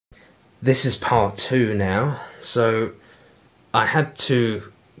This is part 2 now, so I had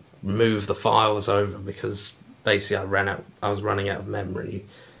to move the files over because basically I was running out of memory,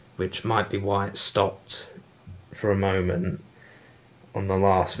 which might be why it stopped for a moment on the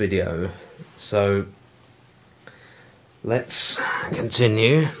last video. So let's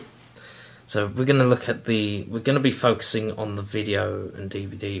continue. So we're going to look at we're going to be focusing on the video and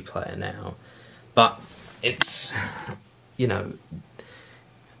DVD player now, but it's, you know,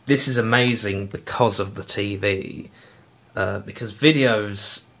 this is amazing because of the TV, because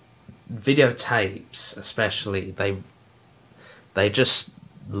videotapes especially, they just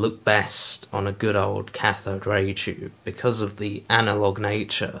look best on a good old cathode ray tube because of the analog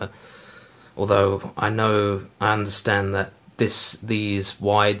nature. Although I understand that these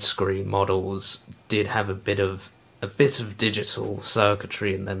widescreen models did have a bit of digital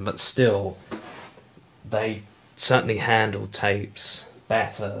circuitry in them, but still they certainly handled tapes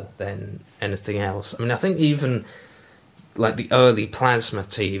better than anything else. I mean, I think even like the early plasma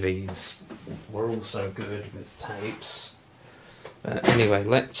TVs were also good with tapes. But anyway,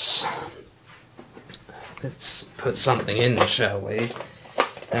 let's put something in, shall we?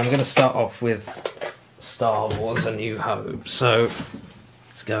 And I'm going to start off with Star Wars: A New Hope. So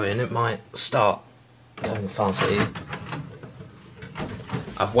let's go in. It might start going fuzzy.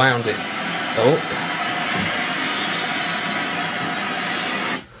 I've wound it. Oh.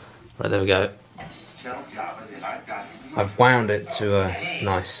 Right, there we go. I've wound it to a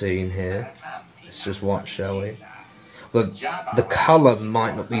nice scene here. Let's just watch, shall we? Well, the colour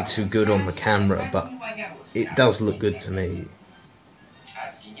might not be too good on the camera, but it does look good to me.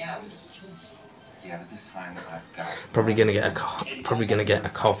 Probably gonna get a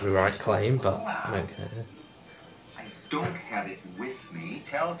copyright claim, but I don't care. I don't have it with me.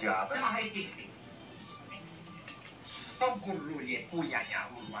 Tell Jabba.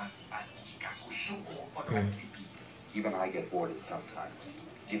 Even I get bored sometimes.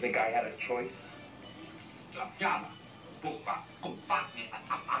 Do you think I had a choice?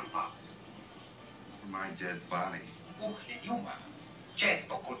 My dead body. Yes,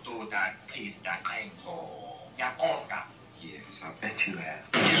 I bet you have.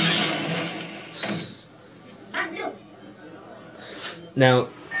 Now,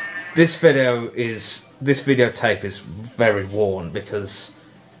 this videotape is very worn because,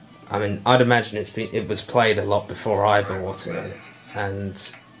 I mean, I'd imagine it was played a lot before I bought it,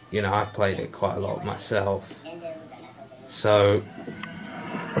 and you know, I've played it quite a lot myself. So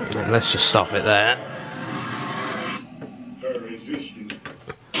let's just stop it there.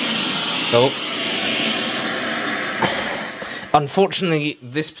 Oh. Unfortunately,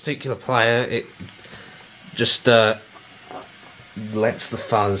 this particular player, it just lets the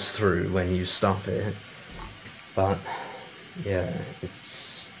fuzz through when you stop it. But yeah,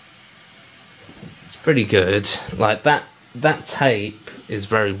 it's pretty good. Like that tape is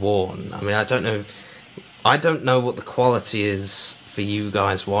very worn. I mean, I don't know what the quality is for you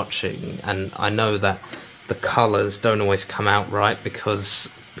guys watching, and I know that the colours don't always come out right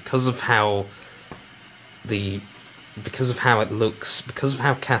because of how it looks, because of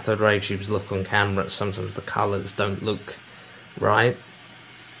how cathode ray tubes look on camera. Sometimes the colours don't look right.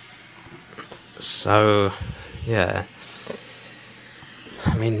 So yeah,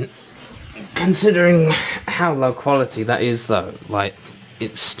 I mean, considering how low quality that is, though, like,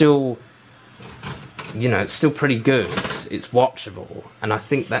 it's still, you know, it's still pretty good. It's watchable, and I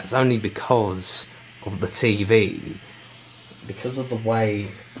think that's only because of the TV, because of the way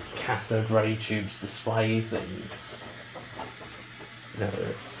cathode ray tubes display things. You know,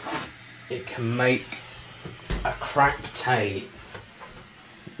 it can make a crap tape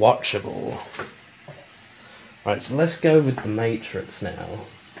watchable. Right, so let's go with the Matrix now.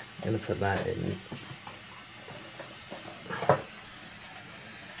 I'm going to put that in.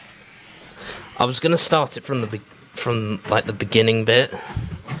 I was going to start it from the beginning bit,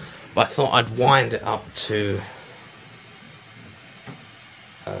 but I thought I'd wind it up to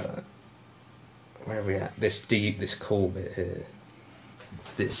where are we at? This cool bit here.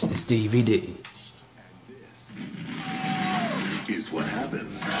 This is DVD. This is what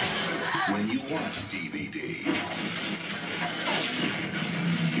happens when you watch DVD.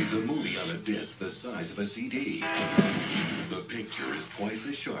 It's a movie on a disc the size of a CD. The picture is twice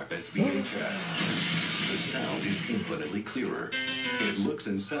as sharp as VHS. The sound is infinitely clearer. It looks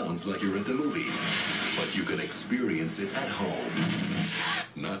and sounds like you're at the movies, but you can experience it at home.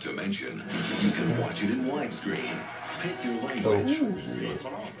 Not to mention, you can watch it in widescreen. Pick your language.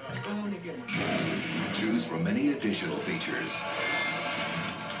 Choose from many additional features.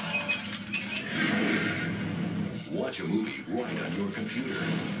 Watch a movie right on your computer.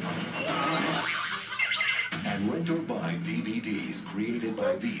 and rent or buy DVDs created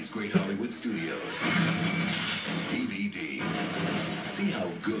by these great Hollywood studios. DVD. See how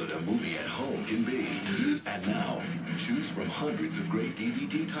good a movie at home can be. And now, choose from hundreds of great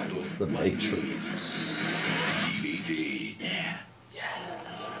DVD titles The like Matrix. DVD. Yeah.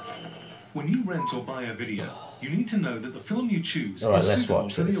 When you rent or buy a video, you need to know that the film you choose All right, is let's suitable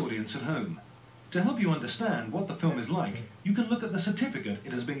watch to the this. audience at home. To help you understand what the film is like, you can look at the certificate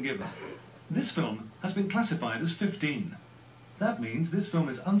it has been given. This film has been classified as 15. That means this film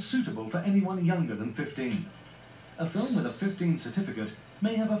is unsuitable for anyone younger than 15. A film with a 15 certificate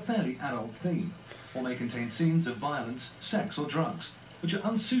may have a fairly adult theme, or may contain scenes of violence, sex or drugs, which are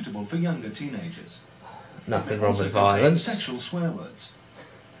unsuitable for younger teenagers. Nothing It may wrong also with contain violence. sexual swear words.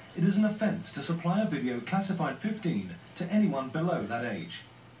 It is an offence to supply a video classified 15 to anyone below that age.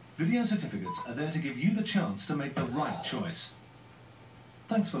 Video certificates are there to give you the chance to make the right choice.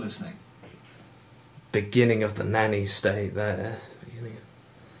 Thanks for listening. Beginning of the nanny state there. Beginning of...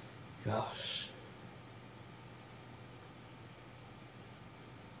 Gosh.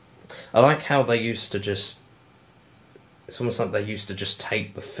 I like how they used to just... It's almost like they used to just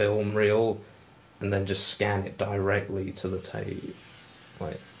take the film reel and then just scan it directly to the tape.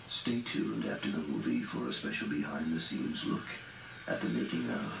 Like... Stay tuned after the movie for a special behind-the-scenes look at the making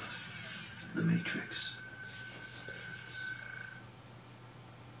of The Matrix.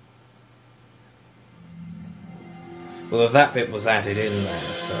 Well, that bit was added in there,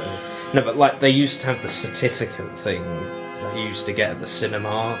 so... No, but like, they used to have the certificate thing that you used to get at the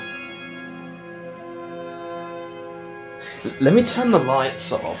cinema. Let me turn the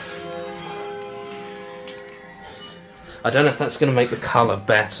lights off. I don't know if that's going to make the colour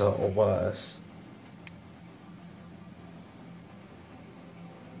better or worse.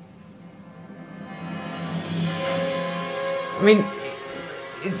 I mean,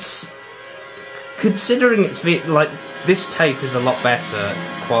 it's... Considering it's like, this tape is a lot better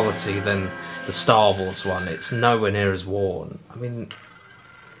quality than the Star Wars one, it's nowhere near as worn. I mean,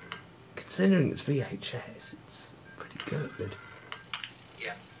 considering it's VHS, it's pretty good.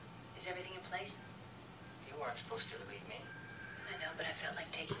 Yeah. Is everything in place? You weren't supposed to leave me. I know, but I felt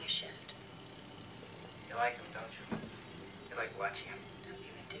like taking a shift. You like him, don't you? You like watching him. Don't be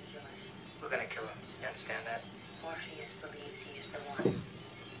ridiculous. We're gonna kill him. You understand that? Morpheus believes he is the one.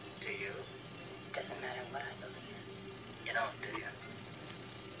 Do you? Doesn't matter what I believe. You don't, do you?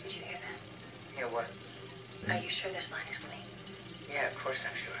 Did you hear that? Hear what? Are you sure this line is clean? Yeah, of course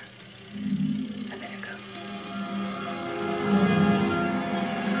I'm sure. I better go.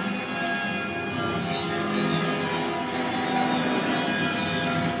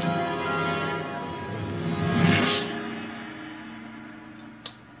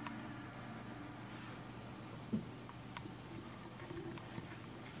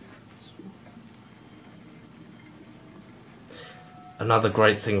 Another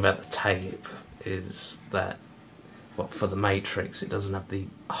great thing about the tape is that, well, for the Matrix, it doesn't have the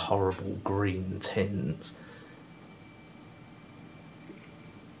horrible green tint.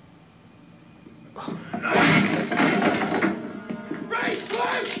 Right,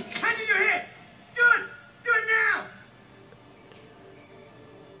 one! Hand in your head! Good! Good now!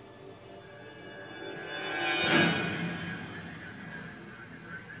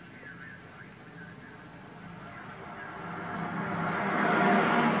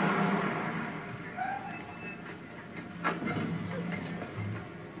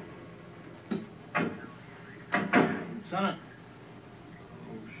 Lieutenant.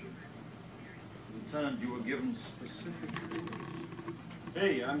 Oh, shit. Lieutenant, you were given specific...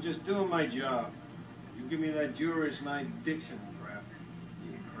 Hey, I'm just doing my job. You give me that Juris Night diction crap,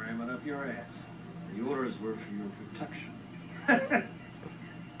 you cram it up your ass. The orders were for your protection.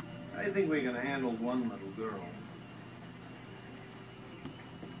 I think we can handle one little girl.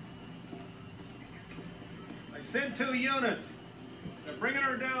 I sent 2 units. They're bringing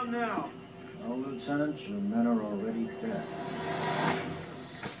her down now. No, Lieutenant, your men are already dead.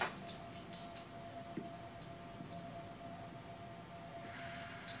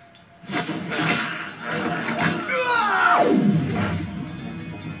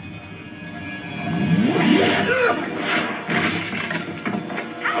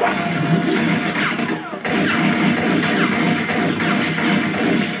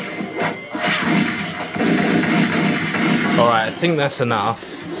 Alright, I think that's enough.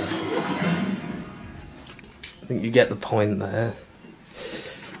 I think you get the point there.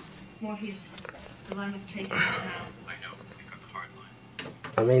 Morpheus, the line was taken now. I know. We got the hard line.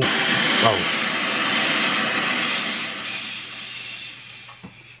 I mean... Oh.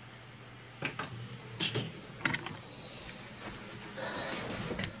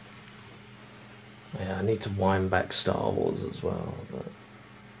 Yeah. I need to wind back Star Wars as well, but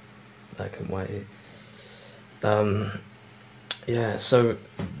that can wait. Yeah, so,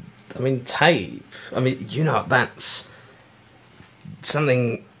 I mean, tape, I mean, you know, that's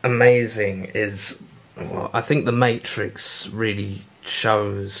something amazing is, well, I think The Matrix really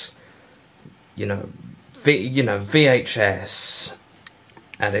shows, you know, VHS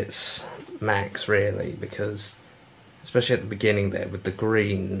at its max, really, because especially at the beginning there with the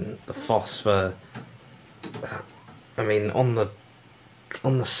green, the phosphor. I mean, on the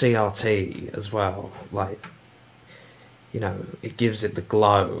CRT as well, like, you know, it gives it the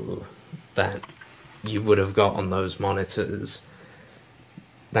glow that you would have got on those monitors.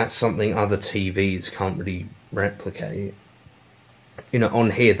 That's something other TVs can't really replicate. You know,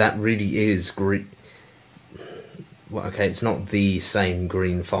 on here that really is green. Well, okay, it's not the same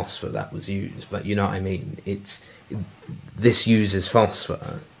green phosphor that was used, but you know what I mean. This uses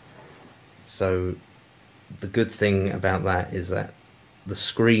phosphor, so the good thing about that is that the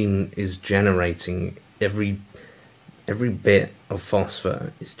screen is generating every bit of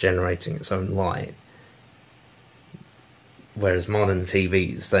phosphor is generating its own light. Whereas modern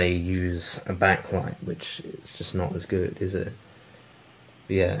TVs, they use a backlight, which is just not as good, is it?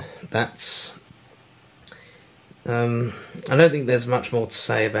 But yeah, that's. I don't think there's much more to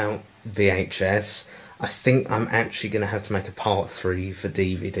say about VHS. I think I'm actually going to have to make a part 3 for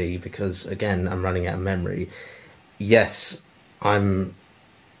DVD because, again, I'm running out of memory. Yes, I'm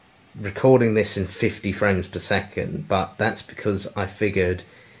recording this in 50 frames per second, but that's because I figured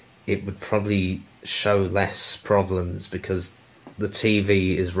it would probably show less problems because the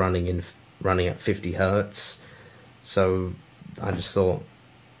TV is running at 50 hertz. So I just thought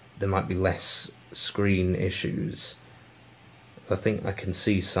there might be less screen issues. I think I can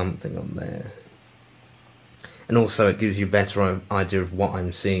see something on there. And also it gives you a better idea of what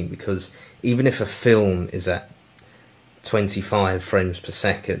I'm seeing, because even if a film is at 25 frames per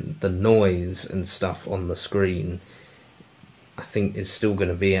second, the noise and stuff on the screen I think is still going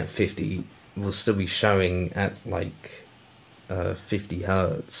to be at 50, will still be showing at like 50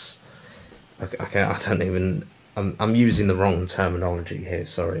 hertz. Okay, I don't even, I'm using the wrong terminology here,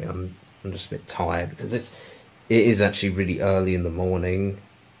 sorry, I'm just a bit tired because it is actually really early in the morning,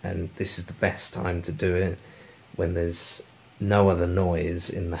 and this is the best time to do it when there's no other noise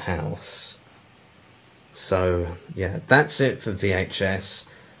in the house. So yeah, that's it for VHS.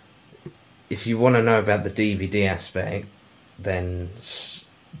 If you want to know about the DVD aspect, then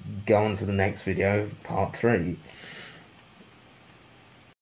go on to the next video, part 3.